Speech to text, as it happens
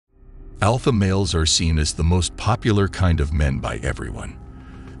Alpha males are seen as the most popular kind of men by everyone.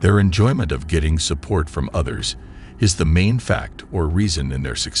 Their enjoyment of getting support from others is the main fact or reason in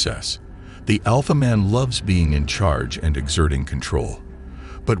their success. The alpha man loves being in charge and exerting control.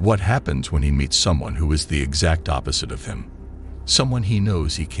 But what happens when he meets someone who is the exact opposite of him? Someone he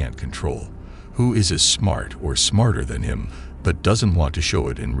knows he can't control, who is as smart or smarter than him, but doesn't want to show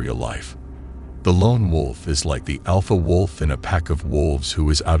it in real life. The lone wolf is like the alpha wolf in a pack of wolves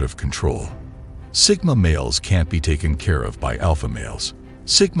who is out of control. Sigma males can't be taken care of by alpha males.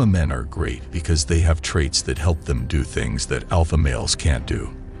 Sigma men are great because they have traits that help them do things that alpha males can't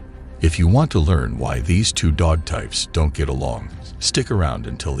do. If you want to learn why these two dog types don't get along, stick around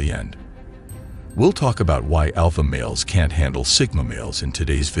until the end. We'll talk about why alpha males can't handle sigma males in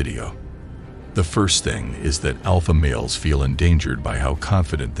today's video. The first thing is that alpha males feel endangered by how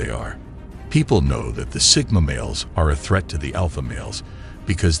confident they are. People know that the sigma males are a threat to the alpha males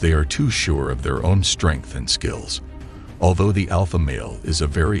because they are too sure of their own strength and skills. Although the alpha male is a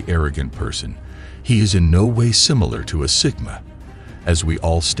very arrogant person, he is in no way similar to a sigma. As we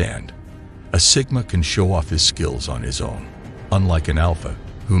all stand, a sigma can show off his skills on his own, unlike an alpha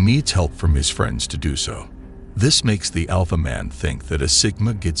who needs help from his friends to do so. This makes the alpha man think that a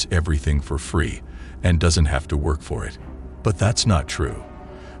sigma gets everything for free and doesn't have to work for it. But that's not true,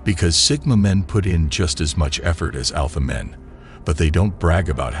 because sigma men put in just as much effort as alpha men, but they don't brag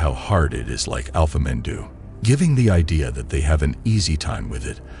about how hard it is like alpha men do. Giving the idea that they have an easy time with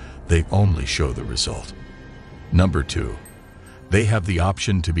it, they only show the result. Number 2. They have the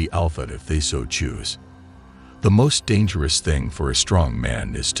option to be alpha if they so choose. The most dangerous thing for a strong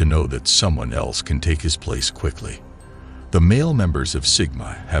man is to know that someone else can take his place quickly. The male members of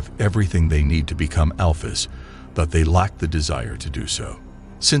Sigma have everything they need to become alphas, but they lack the desire to do so.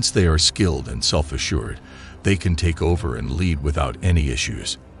 Since they are skilled and self-assured, they can take over and lead without any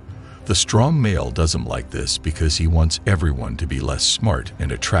issues. The strong male doesn't like this because he wants everyone to be less smart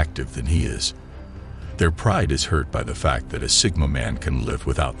and attractive than he is. Their pride is hurt by the fact that a Sigma man can live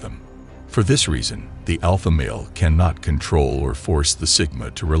without them. For this reason, the alpha male cannot control or force the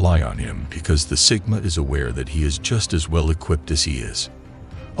Sigma to rely on him because the Sigma is aware that he is just as well equipped as he is.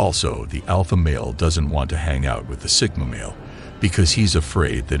 Also, the alpha male doesn't want to hang out with the Sigma male because he's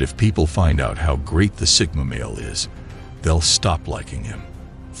afraid that if people find out how great the Sigma male is, they'll stop liking him.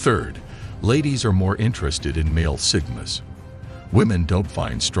 Third, ladies are more interested in male Sigmas. Women don't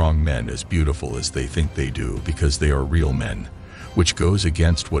find strong men as beautiful as they think they do because they are real men, which goes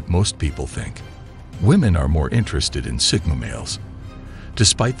against what most people think. Women are more interested in Sigma males.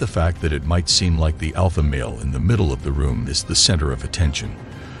 Despite the fact that it might seem like the alpha male in the middle of the room is the center of attention,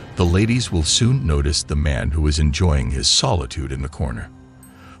 the ladies will soon notice the man who is enjoying his solitude in the corner.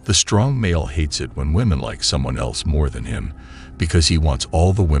 The strong male hates it when women like someone else more than him because he wants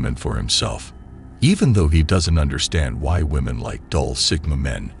all the women for himself. Even though he doesn't understand why women like dull Sigma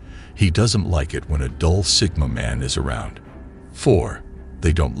men, he doesn't like it when a dull Sigma man is around. 4.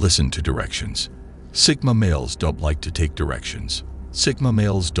 They don't listen to directions. Sigma males don't like to take directions. Sigma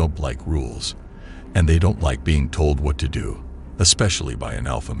males don't like rules, and they don't like being told what to do, especially by an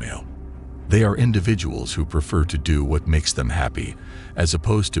alpha male. They are individuals who prefer to do what makes them happy, as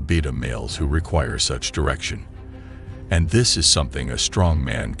opposed to beta males who require such direction. And this is something a strong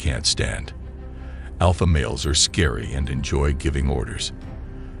man can't stand. Alpha males are scary and enjoy giving orders.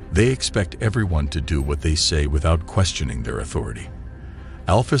 They expect everyone to do what they say without questioning their authority.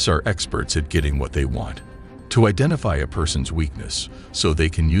 Alphas are experts at getting what they want, to identify a person's weakness so they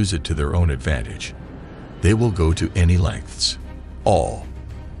can use it to their own advantage. They will go to any lengths. All.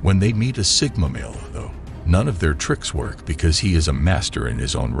 When they meet a Sigma male, though, none of their tricks work because he is a master in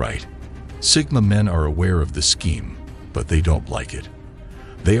his own right. Sigma men are aware of the scheme, but they don't like it.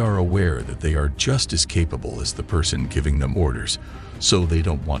 They are aware that they are just as capable as the person giving them orders, so they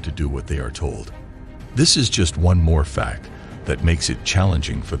don't want to do what they are told. This is just one more fact that makes it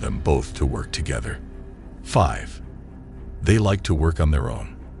challenging for them both to work together. 5. They like to work on their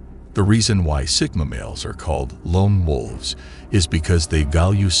own. The reason why Sigma males are called lone wolves is because they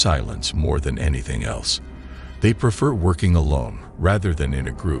value silence more than anything else. They prefer working alone rather than in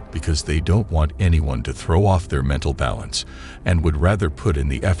a group because they don't want anyone to throw off their mental balance and would rather put in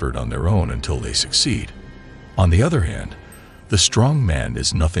the effort on their own until they succeed. On the other hand, the strong man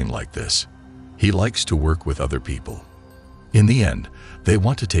is nothing like this. He likes to work with other people. In the end, they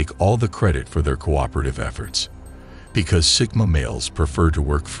want to take all the credit for their cooperative efforts. Because Sigma males prefer to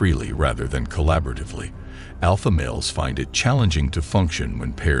work freely rather than collaboratively, alpha males find it challenging to function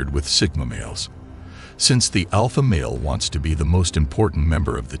when paired with Sigma males. Since the alpha male wants to be the most important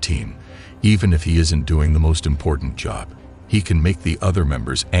member of the team, even if he isn't doing the most important job, he can make the other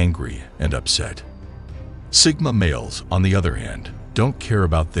members angry and upset. Sigma males, on the other hand, don't care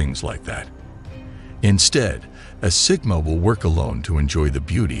about things like that. Instead, a Sigma will work alone to enjoy the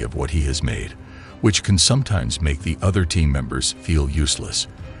beauty of what he has made, which can sometimes make the other team members feel useless,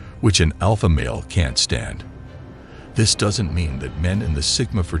 which an alpha male can't stand. This doesn't mean that men in the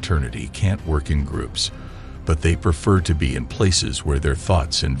Sigma fraternity can't work in groups, but they prefer to be in places where their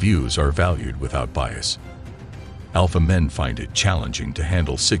thoughts and views are valued without bias. Alpha men find it challenging to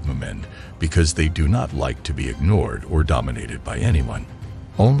handle Sigma men because they do not like to be ignored or dominated by anyone.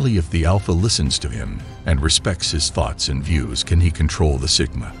 Only if the alpha listens to him and respects his thoughts and views can he control the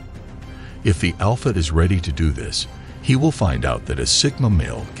Sigma. If the alpha is ready to do this, he will find out that a Sigma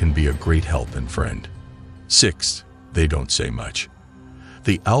male can be a great help and friend. 6. They don't say much.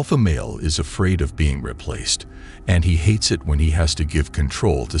 The alpha male is afraid of being replaced, and he hates it when he has to give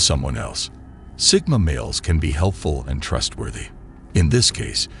control to someone else. Sigma males can be helpful and trustworthy. In this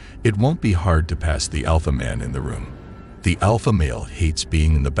case, it won't be hard to pass the alpha man in the room. The alpha male hates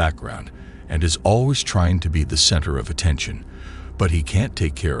being in the background and is always trying to be the center of attention, but he can't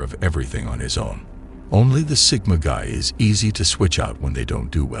take care of everything on his own. Only the Sigma guy is easy to switch out when they don't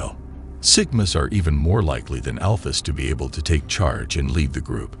do well. Sigmas are even more likely than alphas to be able to take charge and lead the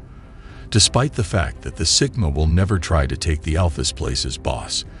group. Despite the fact that the Sigma will never try to take the alpha's place as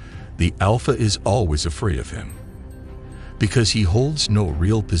boss, the alpha is always afraid of him. Because he holds no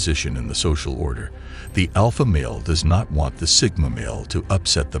real position in the social order, the alpha male does not want the Sigma male to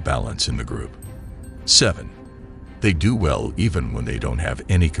upset the balance in the group. 7. They do well even when they don't have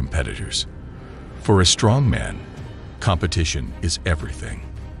any competitors. For a strong man, competition is everything.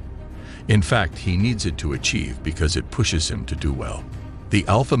 In fact, he needs it to achieve because it pushes him to do well. The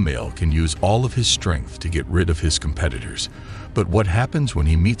alpha male can use all of his strength to get rid of his competitors, but what happens when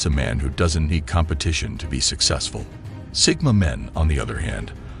he meets a man who doesn't need competition to be successful? Sigma men, on the other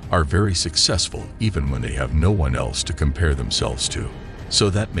hand, are very successful even when they have no one else to compare themselves to. So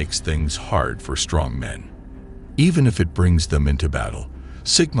that makes things hard for strong men. Even if it brings them into battle,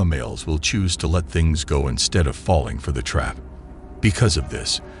 Sigma males will choose to let things go instead of falling for the trap. Because of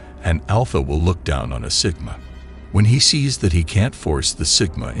this, an alpha will look down on a Sigma. When he sees that he can't force the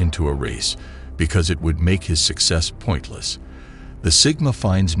Sigma into a race because it would make his success pointless, the Sigma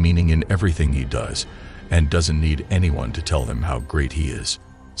finds meaning in everything he does and doesn't need anyone to tell him how great he is.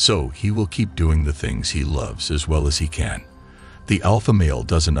 So he will keep doing the things he loves as well as he can. The alpha male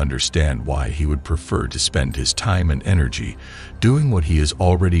doesn't understand why he would prefer to spend his time and energy doing what he is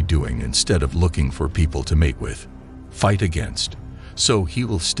already doing instead of looking for people to mate with, fight against. So he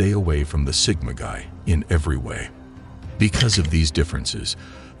will stay away from the Sigma guy in every way. Because of these differences,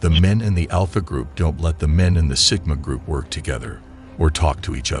 the men in the alpha group don't let the men in the Sigma group work together or talk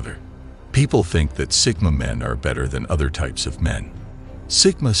to each other. People think that Sigma men are better than other types of men.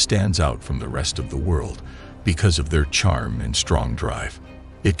 Sigma stands out from the rest of the world because of their charm and strong drive.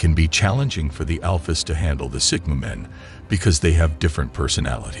 It can be challenging for the alphas to handle the Sigma men because they have different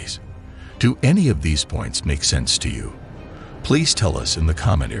personalities. Do any of these points make sense to you? Please tell us in the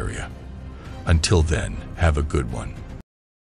comment area. Until then, have a good one.